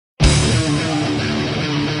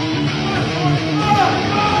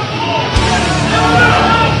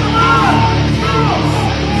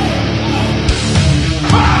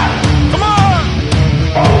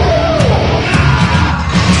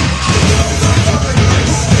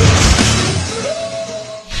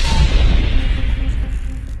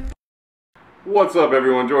What's up,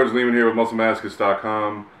 everyone? George Leeman here with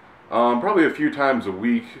MuscleMasochist.com. Probably a few times a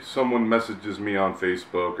week, someone messages me on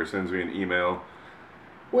Facebook or sends me an email.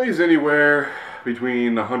 Weighs anywhere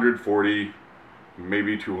between 140,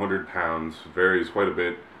 maybe 200 pounds. Varies quite a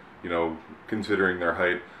bit, considering their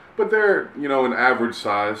height. But they're, an average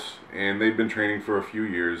size, and they've been training for a few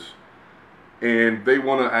years. And they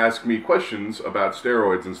want to ask me questions about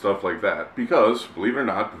steroids and stuff like that. Because, believe it or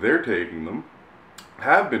not, they're taking them.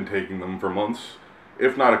 Have been taking them for months,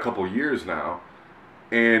 if not a couple years now,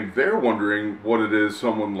 and they're wondering what it is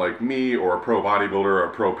someone like me or a pro bodybuilder or a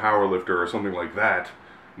pro powerlifter or something like that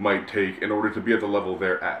might take in order to be at the level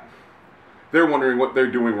they're at. They're wondering what they're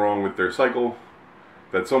doing wrong with their cycle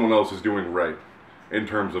that someone else is doing right in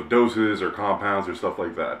terms of doses or compounds or stuff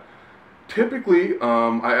like that. Typically,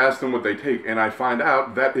 I ask them what they take, and I find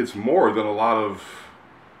out that it's more than a lot of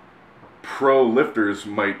pro lifters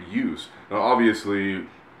might use. Now, obviously,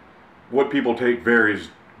 what people take varies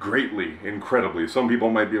greatly, incredibly. Some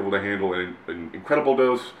people might be able to handle an incredible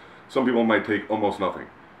dose. Some people might take almost nothing.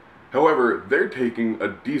 However, they're taking a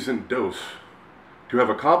decent dose to have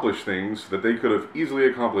accomplished things that they could have easily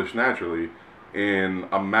accomplished naturally in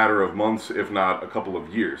a matter of months, if not a couple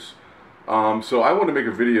of years. So I want to make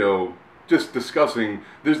a video just discussing,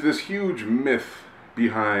 there's this huge myth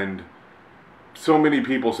behind so many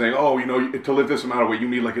people saying, oh, to lift this amount of weight, you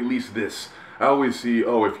need like at least this. I always see,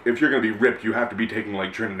 oh, if you're going to be ripped, you have to be taking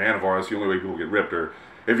like Trinidad. That's the only way people get ripped. Or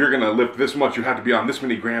if you're going to lift this much, you have to be on this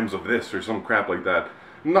many grams of this or some crap like that.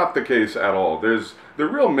 Not the case at all. The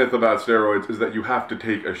real myth about steroids is that you have to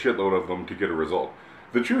take a shitload of them to get a result.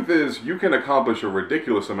 The truth is, you can accomplish a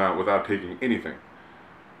ridiculous amount without taking anything.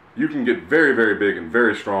 You can get very, very big and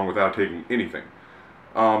very strong without taking anything.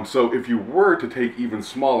 So if you were to take even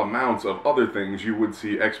small amounts of other things, you would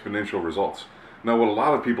see exponential results. Now, what a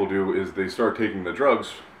lot of people do is they start taking the drugs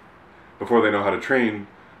before they know how to train,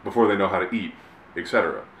 before they know how to eat,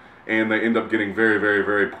 etc. And they end up getting very, very,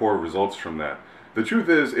 very poor results from that. The truth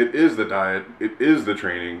is, it is the diet, it is the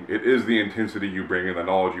training, it is the intensity you bring and the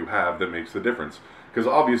knowledge you have that makes the difference. Because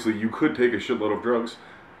obviously, you could take a shitload of drugs.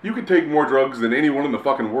 You could take more drugs than anyone in the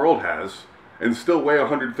fucking world has, and still weigh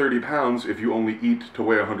 130 pounds if you only eat to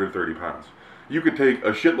weigh 130 pounds. You could take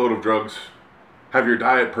a shitload of drugs, have your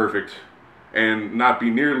diet perfect, and not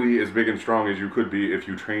be nearly as big and strong as you could be if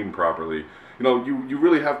you train properly. You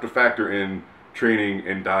really have to factor in training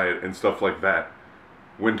and diet and stuff like that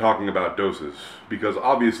when talking about doses. Because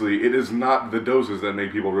obviously, it is not the doses that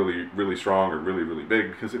make people really, really strong or really, really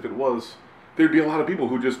big. Because if it was, there'd be a lot of people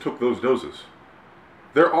who just took those doses.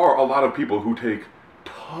 There are a lot of people who take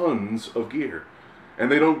tons of gear,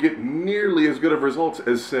 and they don't get nearly as good of results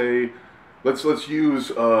as, say, let's use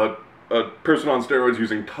a person on steroids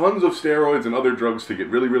using tons of steroids and other drugs to get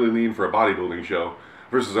really, really lean for a bodybuilding show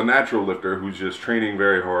versus a natural lifter who's just training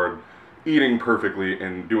very hard, eating perfectly,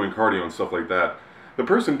 and doing cardio and stuff like that. The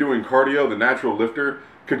person doing cardio, the natural lifter,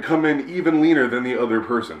 could come in even leaner than the other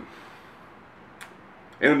person.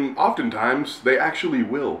 And oftentimes, they actually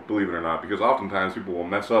will, believe it or not, because oftentimes people will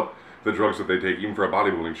mess up the drugs that they take, even for a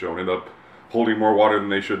bodybuilding show, and end up holding more water than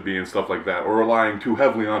they should be and stuff like that, or relying too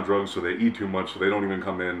heavily on drugs so they eat too much so they don't even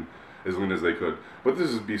come in as lean as they could. But this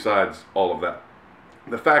is besides all of that.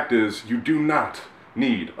 The fact is, you do not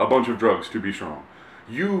need a bunch of drugs to be strong.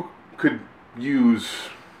 You could use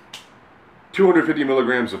 250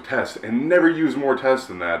 milligrams of test and never use more test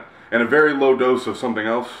than that, and a very low dose of something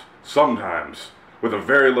else, sometimes, with a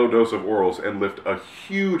very low dose of orals, and lift a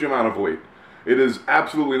huge amount of weight. It is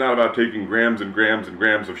absolutely not about taking grams and grams and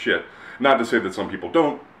grams of shit. Not to say that some people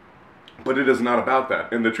don't, but it is not about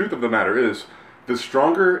that. And the truth of the matter is, the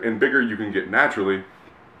stronger and bigger you can get naturally,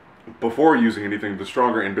 before using anything, the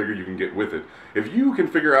stronger and bigger you can get with it. If you can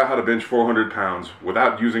figure out how to bench 400 pounds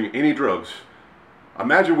without using any drugs,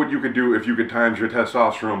 imagine what you could do if you could times your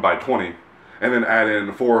testosterone by 20, and then add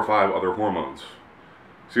in 4 or 5 other hormones.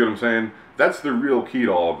 See what I'm saying? That's the real key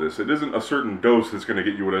to all of this. It isn't a certain dose that's going to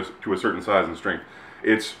get you to a certain size and strength.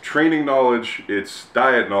 It's training knowledge, it's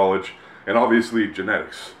diet knowledge, and obviously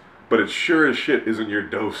genetics. But it sure as shit isn't your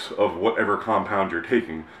dose of whatever compound you're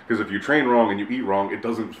taking. Because if you train wrong and you eat wrong, it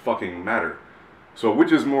doesn't fucking matter. So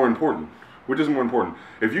which is more important? Which is more important?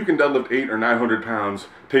 If you can deadlift 800 or 900 pounds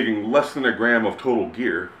taking less than a gram of total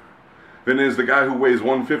gear, then is the guy who weighs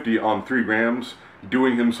 150 on 3 grams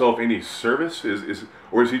doing himself any service?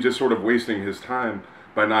 Or is he just sort of wasting his time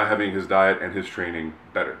by not having his diet and his training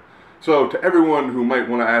better? So to everyone who might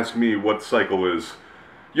want to ask me what cycle is,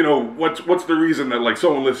 what's the reason that like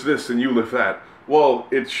someone lifts this and you lift that? Well,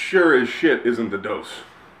 it sure as shit isn't the dose.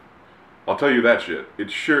 I'll tell you that shit.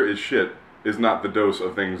 It sure as shit is not the dose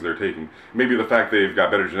of things they're taking. Maybe the fact they've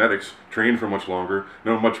got better genetics, trained for much longer,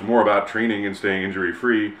 know much more about training and staying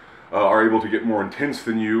injury-free, are able to get more intense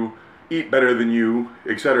than you, eat better than you,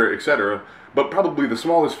 etc., etc. But probably the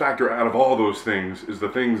smallest factor out of all those things is the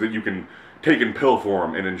things that you can take in pill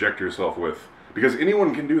form and inject yourself with. Because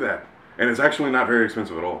anyone can do that, and it's actually not very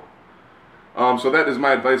expensive at all. So that is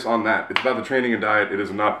my advice on that. It's about the training and diet, it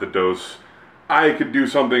is not the dose. I could do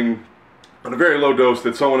something on a very low dose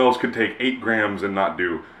that someone else could take 8 grams and not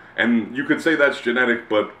do. And you could say that's genetic,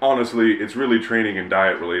 but honestly, it's really training and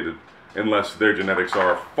diet related, unless their genetics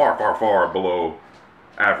are far, far, far below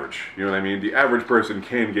average. You know what I mean? The average person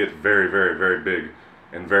can get very, very, very big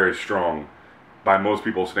and very strong by most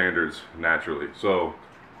people's standards naturally. So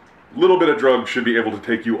a little bit of drugs should be able to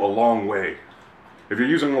take you a long way. If you're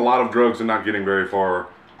using a lot of drugs and not getting very far,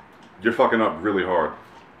 you're fucking up really hard.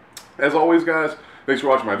 As always, guys, thanks for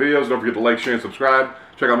watching my videos. Don't forget to like, share, and subscribe.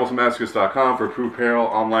 Check out musclemasochist.com for approved apparel,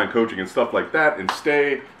 online coaching, and stuff like that. And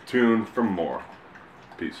stay tuned for more.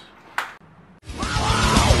 Peace.